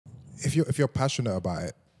if you're passionate about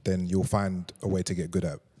it, then you'll find a way to get good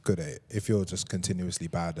at it. If you're just continuously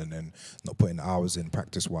bad and then not putting hours in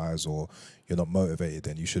practice wise, or you're not motivated,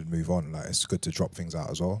 then you should move on. Like, it's good to drop things out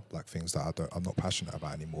as well, like things that I'm not passionate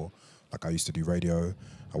about anymore. Like, I used to do radio,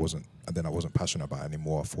 and then I wasn't passionate about it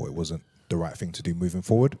anymore. I thought it wasn't the right thing to do moving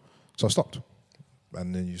forward, so I stopped.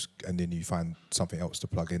 And then you find something else to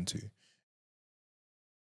plug into.